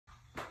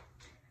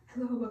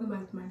Hello, welcome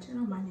back to my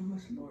channel. My name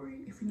is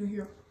Lori. If you're new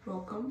here,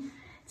 welcome.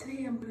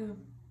 Today I'm gonna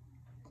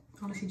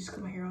honestly just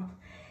cut my hair off.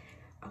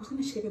 I was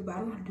gonna shave it, but I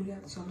don't know how to do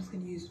that, so I'm just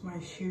gonna use my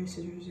shear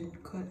scissors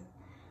and cut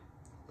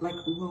like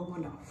low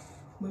one off.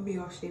 Maybe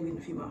I'll shave it in a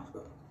few months,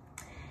 but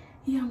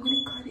yeah, I'm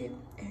gonna cut it.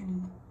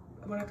 And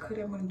when I cut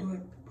it, I'm gonna do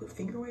it with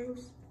finger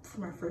waves for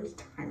my first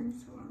time,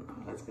 so I don't know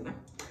how that's gonna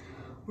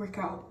work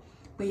out.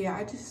 But yeah,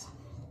 I just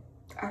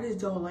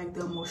don't like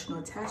the emotional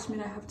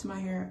attachment I have to my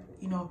hair.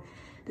 You know,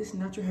 this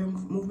natural hair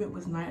movement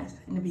was nice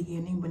in the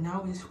beginning, but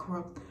now it's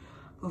corrupt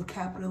with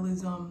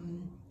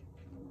capitalism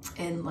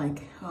and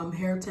like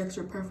hair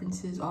texture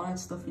preferences, all that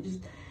stuff. It just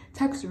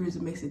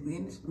texturism basically,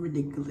 and it's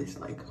ridiculous.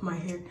 Like my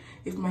hair,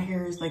 if my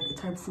hair is like a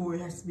type 4,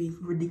 it has to be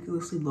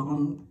ridiculously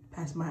long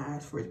past my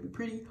eyes for it to be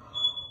pretty,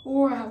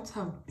 or I have to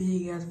have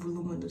big ass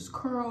voluminous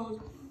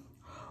curls,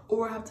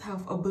 or I have to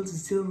have a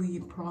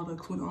bazillion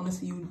products when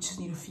honestly you just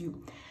need a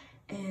few.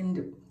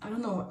 And I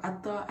don't know,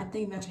 I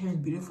think natural hair is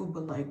beautiful,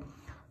 but like,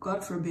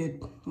 God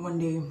forbid one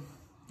day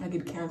I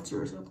get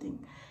cancer or something and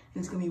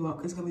it's gonna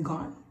be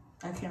gone.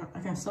 I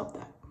can't stop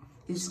that.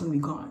 It's just gonna be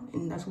gone.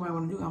 And that's what I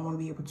wanna do. I wanna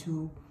be able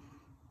to,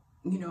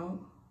 you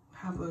know,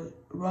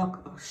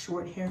 rock a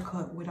short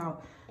haircut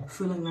without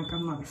feeling like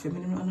I'm not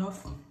feminine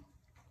enough.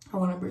 I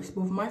wanna embrace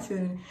both my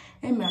feminine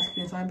and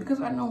masculine side,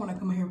 because I know when I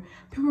come here,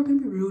 people are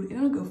gonna be rude and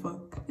I don't give a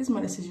fuck. It's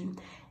my decision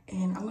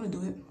and I'm gonna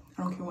do it.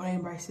 I don't care what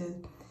anybody says.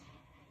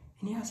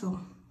 And yeah,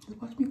 so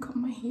just watch me cut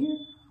my hair.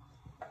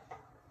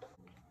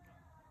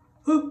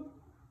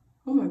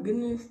 Oh my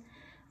goodness.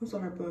 I'm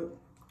sorry, but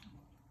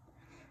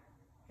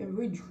it's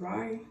very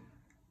dry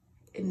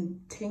and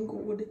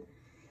tangled.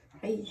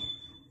 Hey.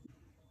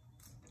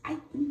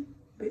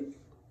 Bitch.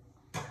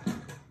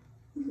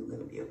 This is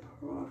gonna be a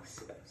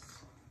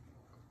process.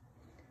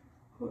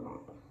 Hold on.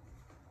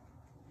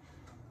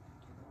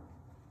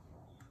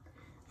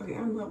 Okay,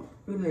 I'm not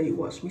gonna let you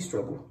watch me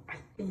struggle.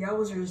 Y'all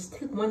was just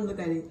take one look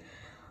at it.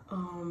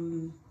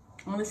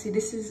 Honestly,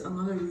 this is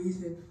another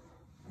reason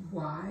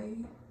why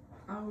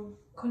I'm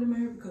cutting my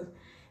hair, because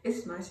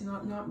it's nice and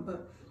whatnot,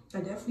 but I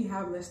definitely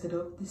have messed it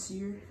up this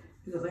year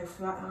because I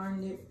flat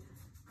ironed it.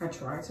 I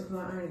tried to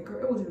flat iron it.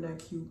 Girl, it wasn't that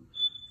cute.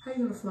 How you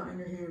gonna flat iron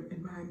your hair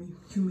in Miami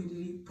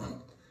humidity?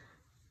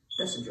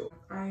 That's a joke.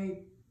 I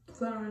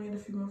flat ironed it a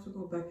few months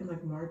ago, back in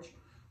like March,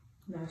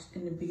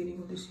 in the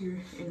beginning of this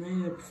year, and I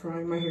ended up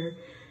frying my hair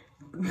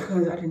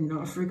because I did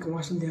not freaking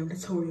watch some damn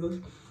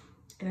tutorials,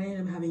 and I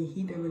ended up having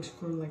heat damage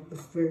from like the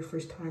very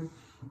first time.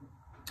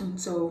 And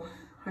so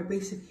I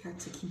basically had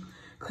to keep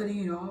cutting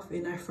it off,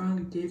 and I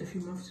finally did a few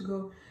months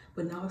ago,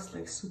 but now it's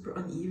like super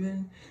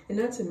uneven. And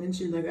not to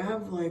mention, like I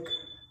have like,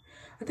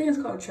 I think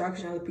it's called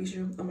traction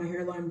alopecia on my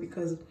hairline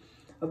because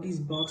of these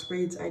box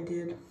braids I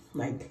did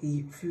like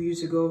a few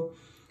years ago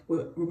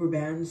with rubber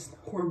bands.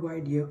 Horrible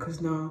idea,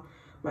 because now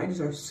my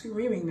edges are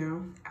screaming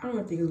now. I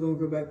don't think it's gonna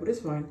grow back, but it's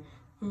fine.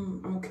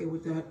 I'm okay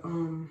with that.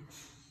 And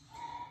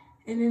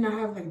then I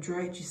have like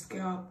dry itchy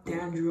scalp,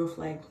 dandruff,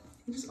 like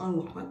it's just a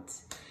lot.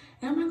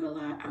 And I'm not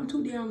gonna lie, I'm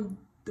too damn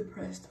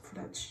depressed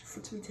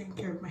to be taking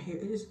care of my hair.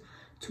 It is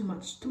too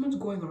much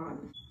going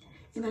on.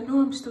 And I know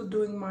I'm still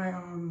doing my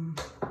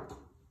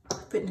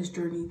fitness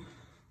journey.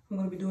 I'm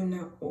gonna be doing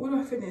that, or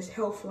my fitness,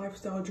 health,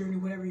 lifestyle journey,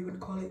 whatever you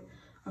would call it.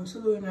 I'm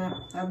still doing that.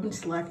 I've been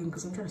slacking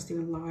because I'm trying to stay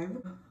alive,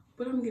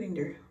 but I'm getting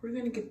there. We're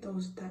gonna get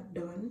that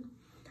done.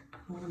 I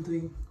don't know what I'm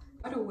doing.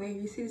 By the way,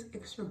 you see this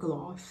extra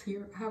gloss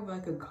here? I have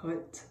like a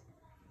cut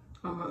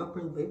on my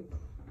upper lip,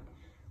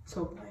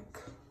 so like,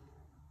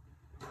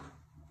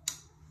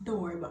 don't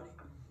worry about it,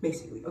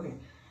 basically. Okay,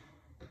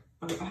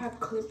 I have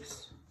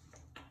clips,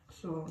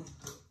 so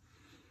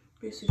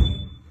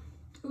basically,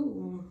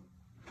 ooh,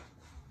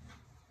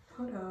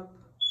 hold up.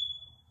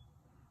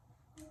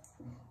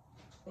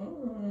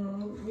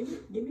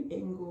 Give me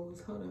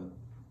angles, hold up.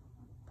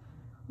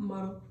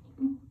 Model.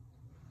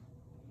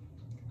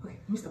 Okay,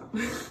 let me stop.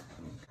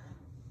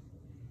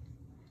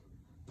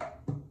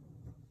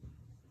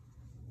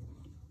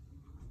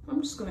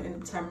 I'm just gonna end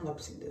up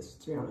time-lapsing this,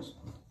 to be honest.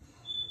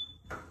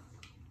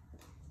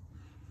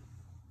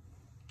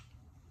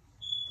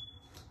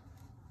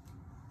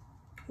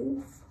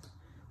 Oof.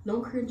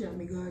 Don't cringe at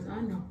me, guys.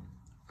 I know.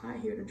 I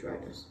hear the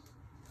dryness.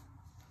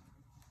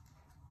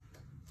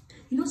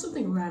 You know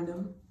something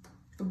random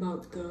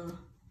about the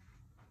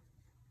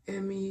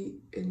Emmy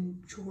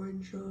and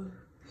Georgia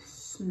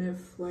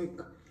Smith like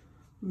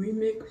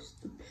remix,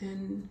 the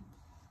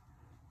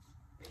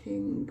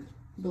Pink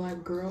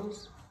Black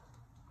Girls?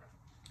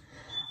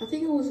 I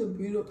think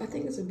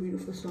it's a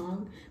beautiful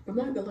song, but I'm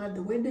not gonna lie,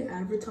 the way they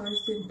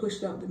advertised it and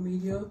pushed out the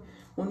media,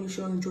 only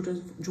showing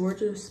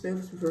Georgia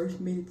Smith's verse,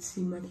 made it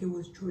seem like it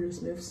was Georgia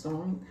Smith's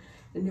song.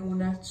 And then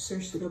when I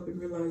searched it up and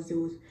realized it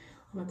was,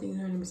 I think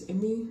her name is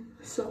Emmy.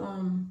 So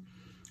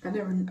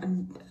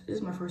this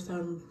is my first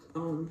time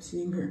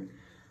seeing her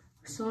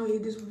song.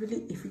 It is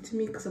really iffy to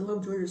me because I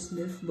love Georgia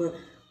Smith, but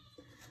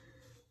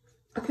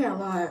I can't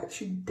lie,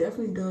 she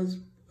definitely does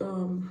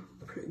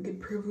get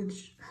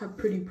privilege, have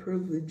pretty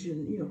privilege,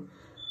 and you know,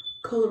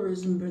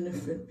 colorism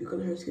benefit because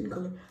of her skin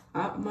color.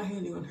 My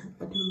hating on her.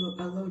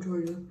 I love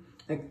Georgia.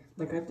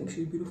 Like I think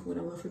she's beautiful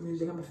and I love her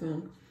music. I'm a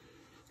fan.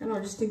 And I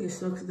just think it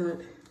sucks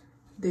that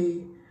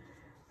they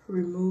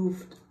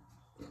removed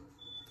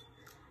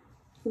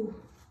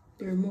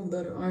the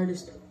other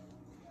artist,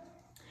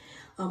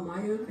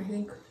 Maya, I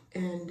think,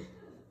 and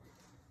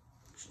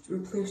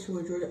replaced her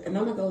with Georgia. And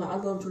I'm not gonna lie, I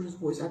love Georgia's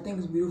voice. I think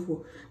it's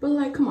beautiful. But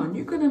like, come on,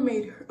 you could have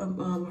made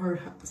her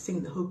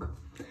sing the hook.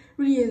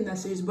 Really isn't that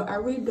serious. But I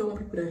really don't want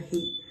people to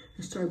hate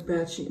and start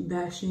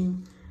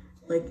bashing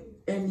like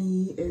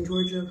Annie and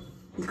Georgia,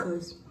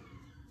 because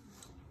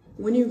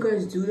when you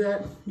guys do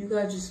that, you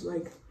guys just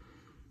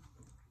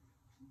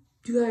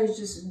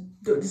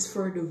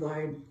further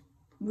divide.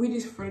 We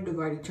just further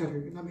divide each other.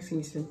 If that makes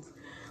any sense.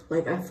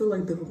 Like, I feel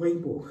like the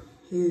label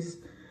is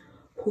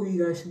who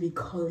you guys should be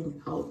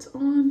calling out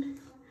on,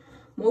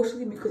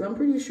 mostly because I'm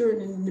pretty sure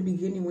in the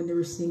beginning when they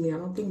were singing, I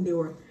don't think I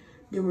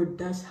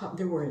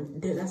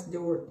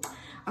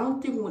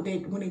don't think when they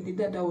did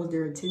that was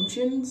their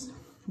intentions.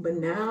 But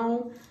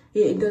now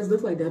it does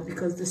look like that,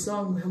 because the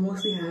song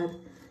mostly had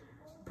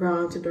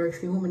brown to dark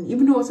skin women,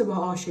 even though it's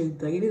about all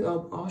shades. Like, it is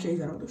all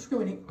shades, I don't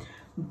discriminate,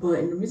 but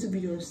in the music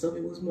video and stuff,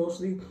 it was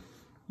mostly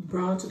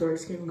brown to dark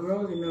skin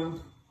girls. And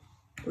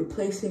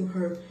replacing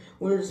her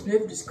with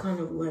Smith just kind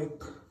of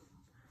like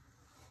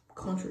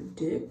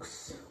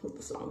contradicts what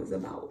the song is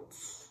about.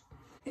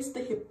 It's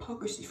the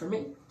hypocrisy for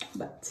me.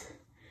 But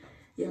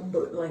yeah,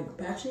 but like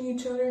bashing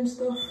each other and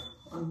stuff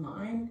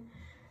online,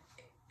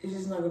 it's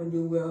just not gonna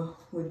do well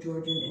with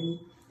Georgia and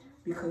Annie,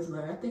 because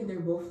like I think they're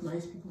both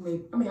nice people.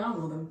 I mean, I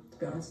don't know them, to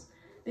be honest.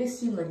 They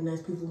seem like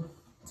nice people.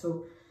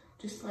 So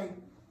just like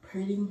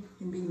hating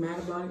and being mad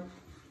about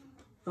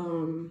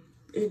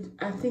it,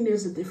 I think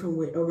there's a different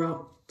way, a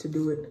route to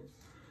do it.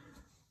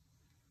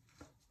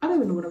 I don't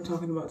even know what I'm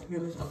talking about, to be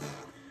honest.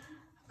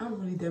 I'm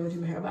really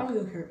damaging my hair, but I don't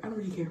really care. I don't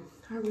really care.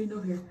 I really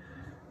don't care.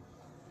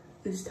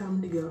 It's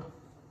time to go.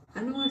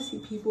 I know I see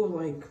people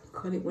like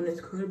cut it when it's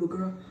cut, but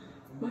girl,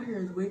 my hair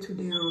is way too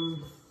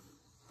damn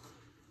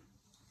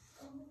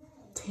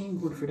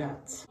tangled for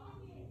that.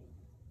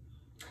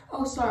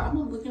 Oh, sorry, I'm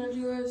not looking at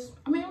you guys.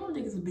 I mean, I don't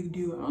think it's a big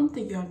deal. I don't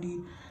think y'all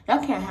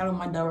can't handle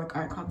my direct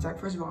eye contact,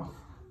 first of all,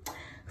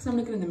 because I'm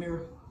looking in the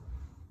mirror.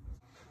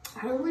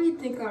 I don't really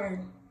think I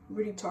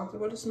really talked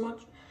about this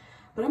much,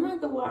 but I'm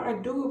not gonna lie, I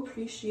do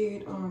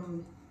appreciate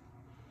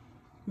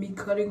me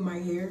cutting my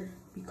hair,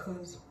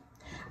 because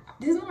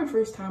this is not my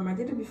first time. I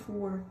did it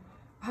before.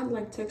 I had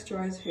like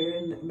texturized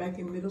hair back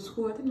in middle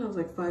school. I think that was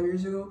like 5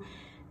 years ago,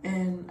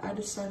 and I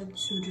decided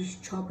to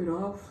just chop it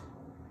off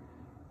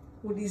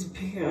with these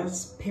big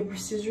ass paper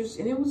scissors,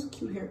 and it was a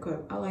cute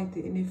haircut. I liked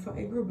it, and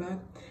it grew back.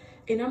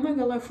 And I'm not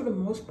gonna lie, for the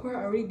most part,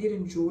 I really did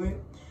enjoy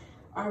it.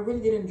 I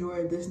really did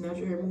enjoy this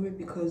natural hair movement,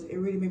 because it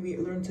really made me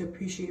learn to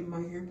appreciate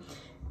my hair,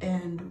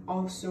 and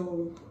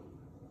also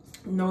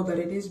know that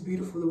it is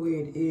beautiful the way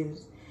it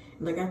is.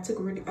 Like, I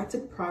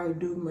took pride in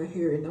doing my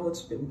hair, and I would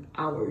spend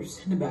hours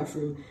in the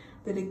bathroom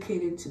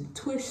dedicated to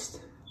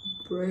twist,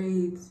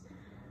 braids,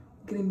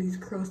 getting these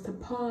curls to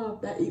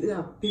pop, that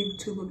big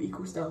tube of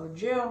Eco Style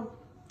gel.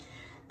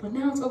 But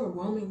now it's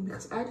overwhelming,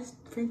 because I just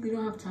frankly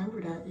don't have time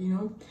for that, you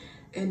know?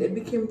 And it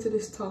became to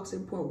this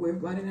toxic point where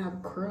if I didn't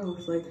have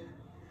curls, like,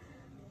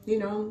 you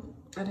know,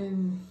 I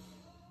don't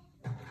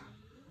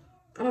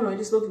know, it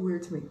just looked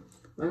weird to me.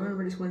 Like, I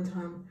remember this one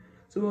time,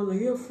 someone was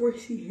like, you have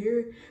 4C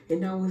hair,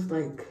 and I was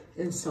like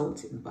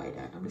insulted by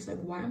that. I'm just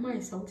like, why am I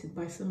insulted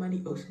by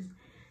somebody else's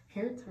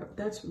hair type?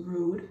 That's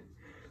rude.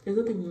 There's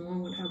nothing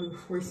wrong with having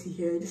 4C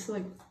hair. Just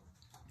like,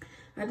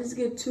 I just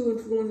get too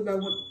influenced by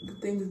what the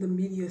things the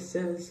media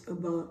says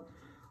about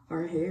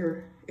our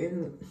hair,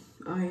 and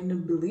I end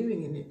up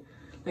believing in it.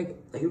 Like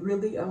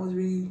really, I was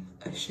really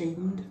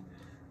ashamed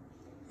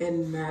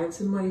and mad at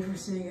somebody for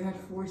saying I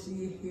had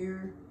 4C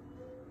hair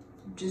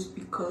just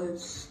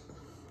because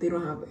they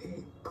don't have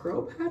a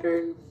curl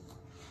pattern.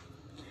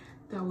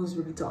 That was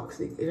really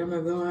toxic, and I'm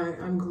not gonna lie,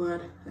 I'm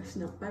glad I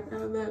snapped back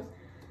out of that,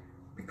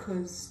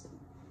 because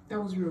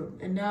that was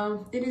rude. And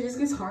now it just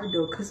gets hard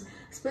though, because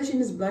especially in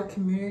this Black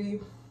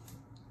community,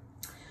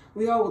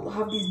 we all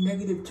have these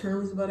negative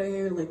terms about our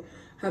hair, like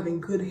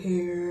having good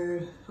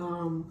hair,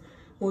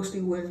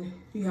 mostly when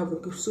you have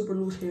like a super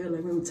loose hair,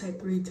 like maybe type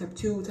 3, type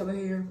 2 type of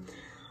hair,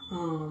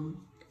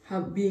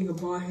 being a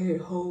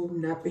bald-headed hoe,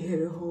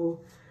 nappy-headed hoe,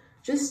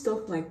 just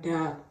stuff like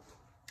that.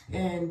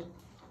 And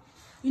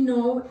you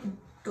know,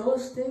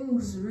 those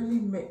things really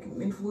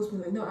influence me.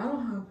 Like, no, I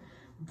don't have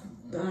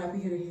the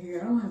nappy-headed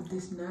hair. I don't have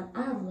this and that.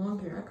 I have long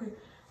hair. I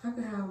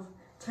could have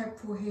type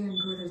 4 hair and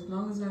good as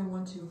long as I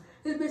want to.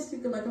 It's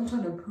basically like I'm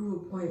trying to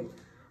prove a point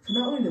to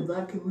not only the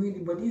Black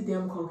community, but these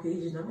damn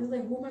Caucasians. I'm just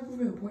like, who am I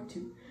proving a point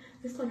to?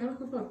 It's like, I don't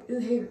give a fuck.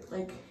 It's hair.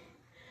 Like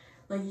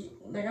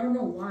I don't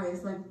know why.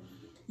 It's like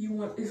you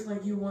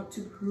want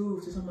to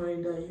prove to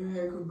somebody that your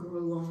hair could grow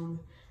long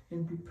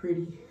and be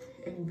pretty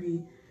and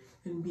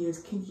be as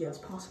kinky as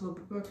possible.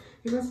 But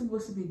you're not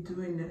supposed to be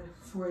doing that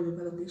for the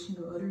validation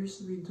of others.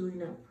 To be doing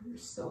that for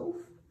yourself.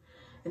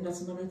 And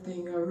that's another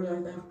thing I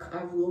realized that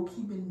I've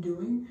low-key been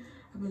doing.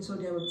 I've been so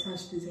damn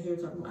attached to this hair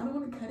type. I don't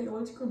want to cut it. I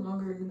want it to grow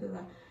longer and do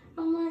that.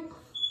 I'm like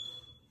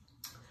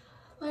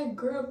like,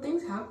 girl,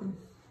 things happen.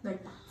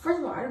 Like, first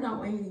of all, I don't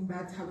know anything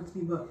bad to happen to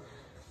me, but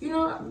you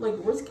know, like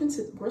worst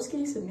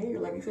case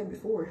scenario, like I said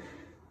before,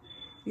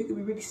 you could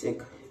be really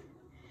sick,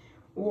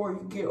 or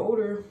you get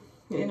older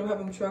and end up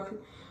having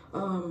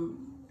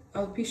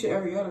alopecia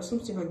areata,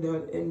 something like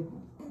that, and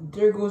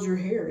there goes your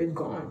hair. It's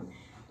gone.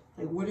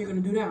 Like, what are you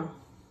gonna do now?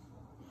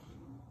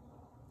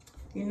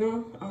 You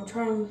know, I'm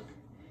trying to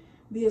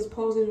be as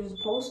positive as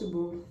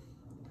possible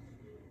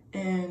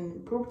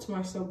and prove to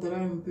myself that I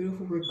am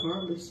beautiful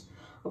regardless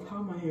of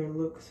how my hair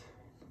looks.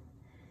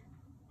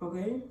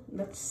 Okay,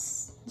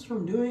 that's what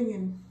I'm doing,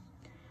 and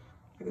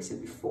like I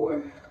said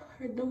before,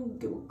 I don't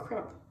give a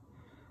crap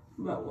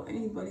about what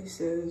anybody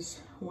says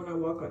when I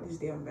walk out this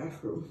damn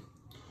bathroom.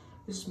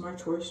 This is my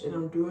choice, and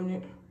I'm doing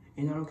it,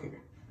 and I don't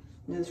care.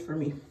 This is for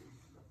me.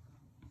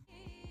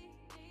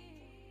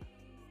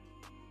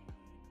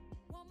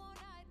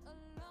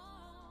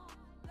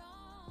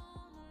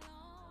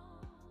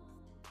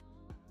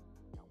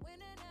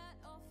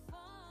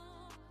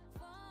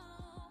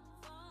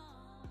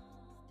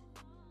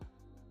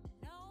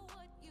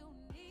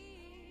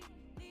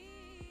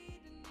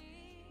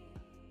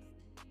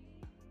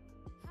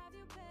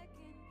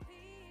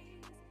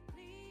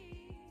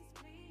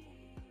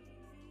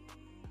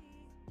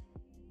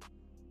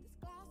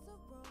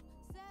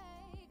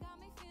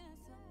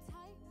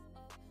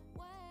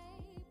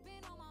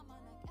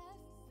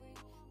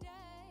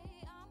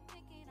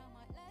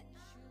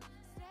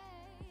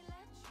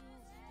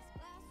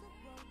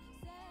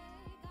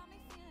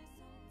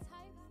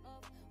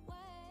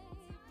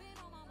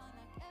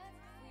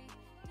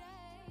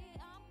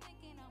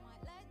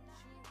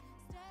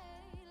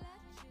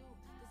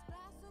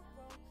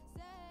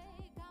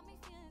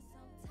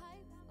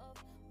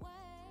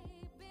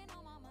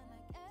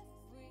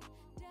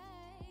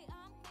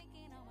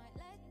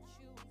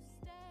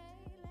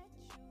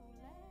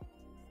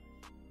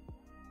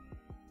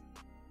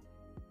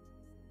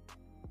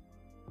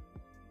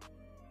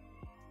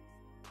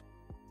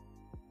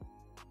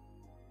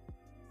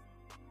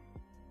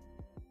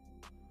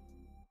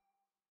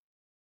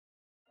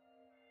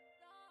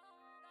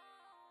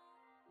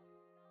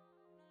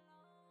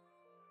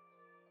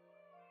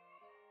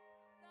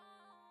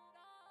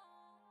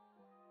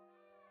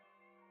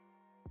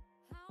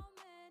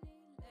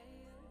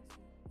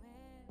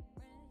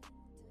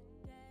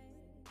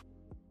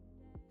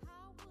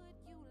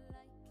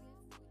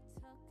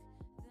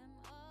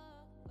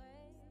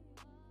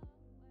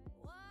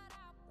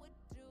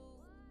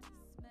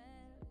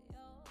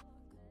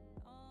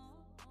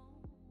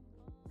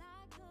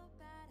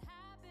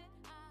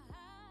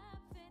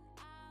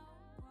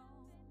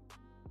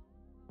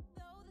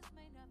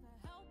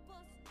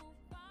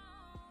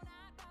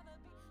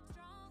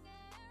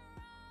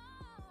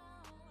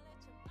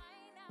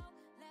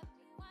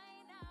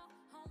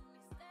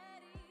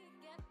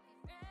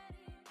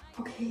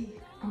 Okay,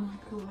 I'm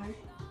not gonna lie.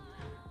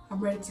 I'm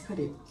ready to cut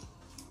it.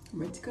 I'm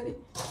ready to cut it.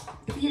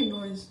 If you hear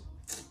noise,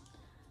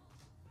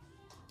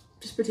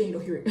 just pretend you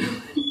don't hear it.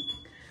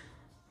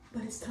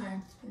 But it's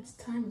time. It's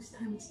time. It's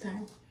time. It's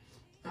time.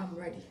 I'm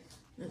ready.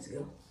 Let's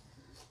go.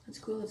 Let's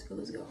go. Let's go.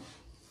 Let's go.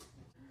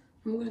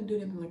 I'm gonna do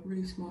them in like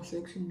really small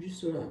sections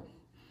just so that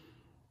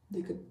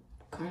they could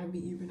kind of be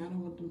even. I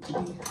don't want them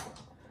to be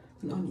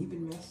an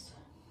uneven mess.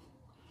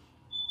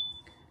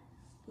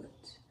 But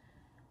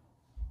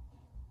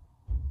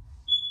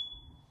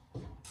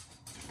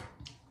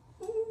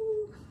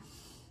ooh.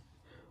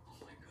 Oh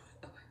my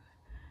god. Oh my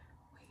god.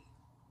 Wait.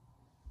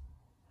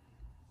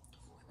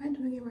 Am I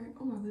doing it right?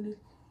 Oh my goodness.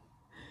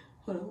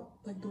 Hold on.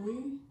 Like the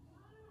way.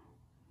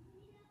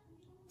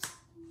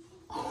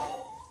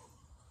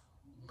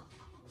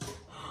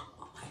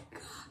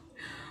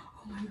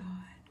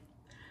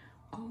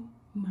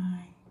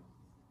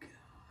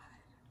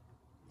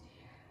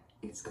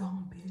 It's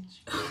gone, bitch.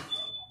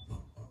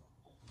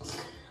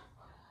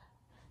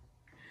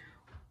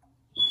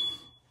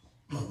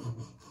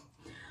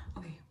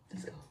 Okay,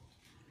 let's go.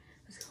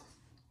 Let's go.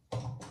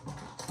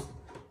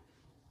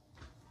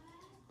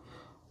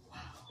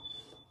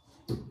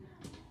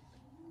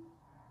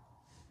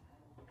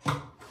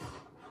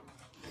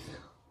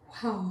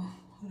 Wow. Wow.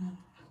 Hold on.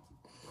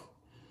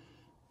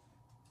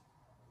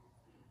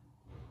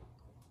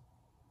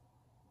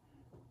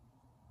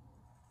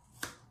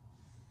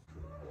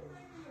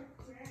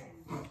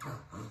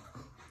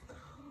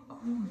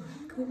 Oh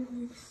my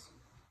goodness.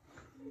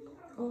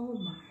 Oh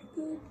my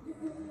goodness.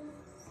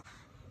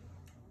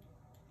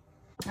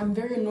 I'm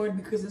very annoyed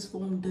because this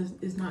phone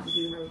is not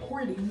doing my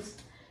recordings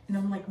and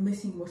I'm like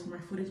missing most of my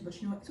footage, but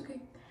you know what? It's okay.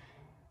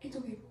 It's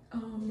okay.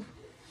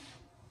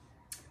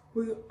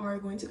 We are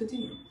going to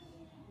continue.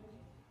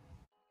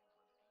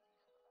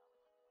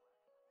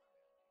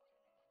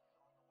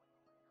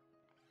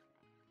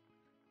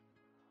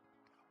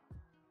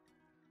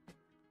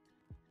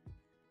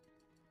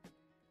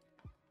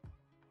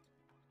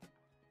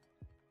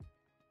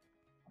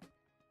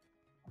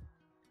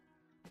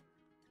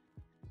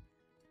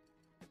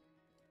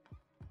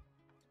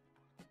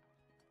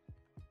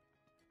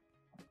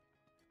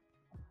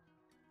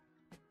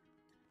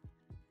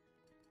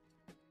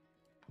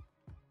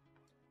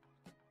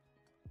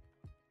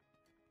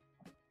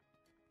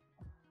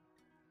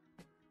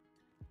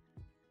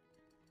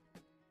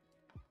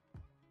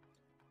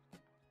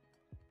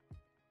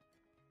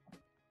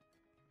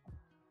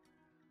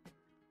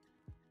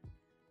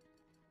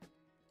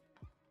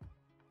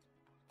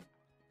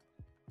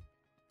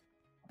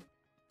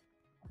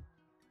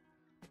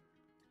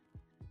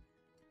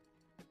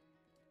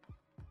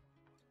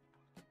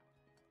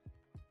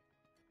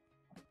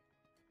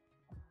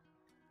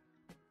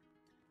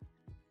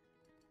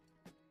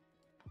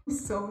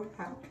 So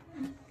happy.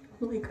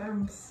 Like,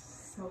 I'm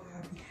so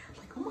happy.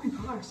 Like, oh my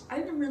gosh, I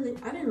didn't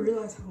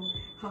realize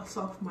how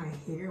soft my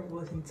hair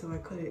was until I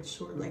cut it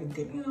short. Like,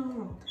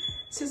 damn,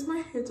 since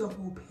my hair's a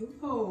whole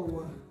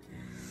pillow.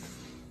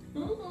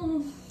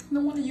 No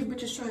wonder you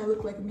bitches trying to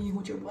look like me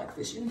with your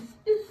blackfishing.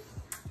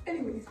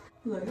 Anyways,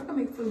 look, y'all can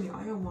make fun of me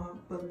all y'all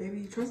want, but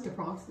baby, trust the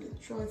process.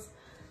 Trust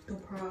the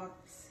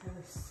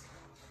process.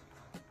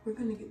 We're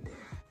gonna get there.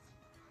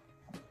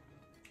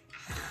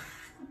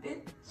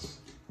 Bitch,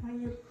 I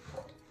am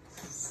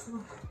so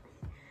happy.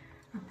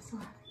 I'm so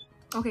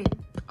happy.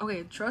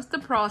 Okay, trust the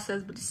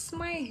process, but this is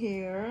my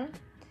hair.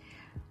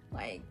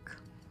 Like,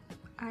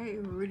 I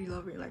really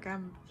love it. Like,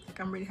 I'm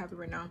really happy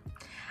right now.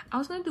 I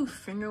was gonna do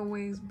finger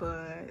waves,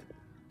 but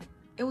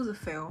it was a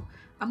fail.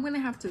 I'm gonna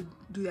have to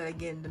do that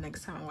again the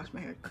next time I wash my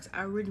hair because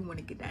I really want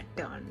to get that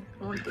done.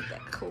 I want to get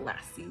that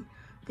classy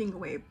finger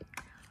wave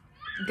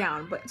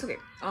down, but it's okay.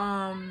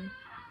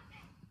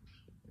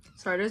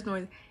 Sorry, there's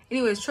noise.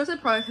 Anyways, trust the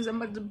process.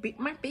 I'm about to beat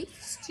my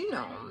face, you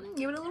know,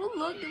 give it a little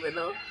look,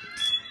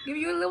 give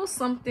you a little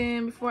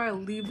something before I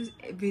leave this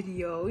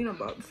video, you know,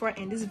 but before I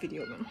end this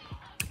video.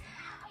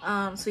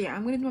 So yeah,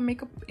 I'm gonna do my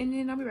makeup and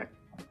then I'll be back.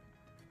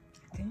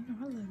 Damn,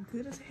 I look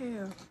good as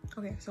hell.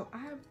 Okay, so I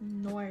have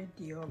no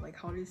idea like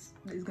how this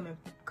is gonna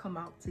come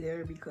out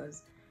together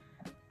because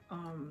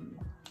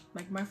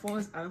like my phone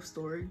is out of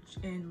storage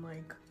and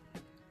like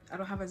I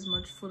don't have as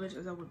much footage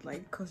as I would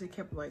like because it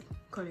kept like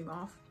cutting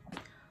off.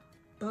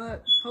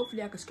 But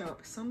hopefully I could scrap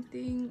up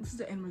something. This is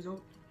the end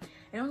result.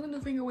 And I was gonna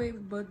do finger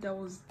wave, but that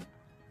was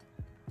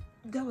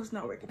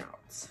not working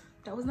out.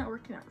 That was not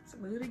working out. So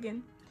I'm gonna do it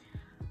again.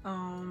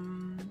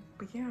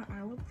 But yeah,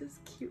 I love this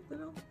cute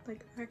little,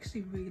 like, I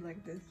actually really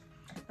like this.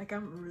 Like,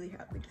 I'm really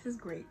happy. This is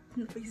great.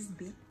 The face is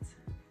beat.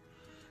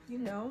 You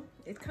know,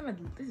 it's kind of,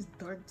 this is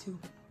dark too.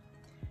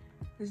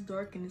 It's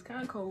dark and it's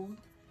kind of cold,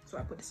 so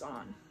I put this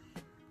on.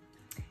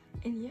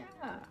 And yeah,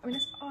 I mean,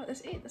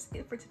 that's it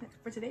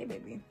for today,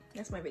 baby.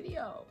 That's my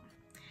video.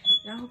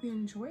 And I hope you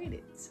enjoyed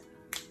it.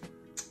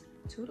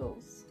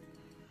 Toodles.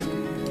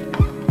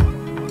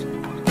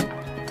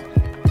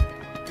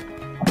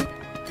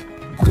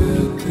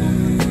 Good.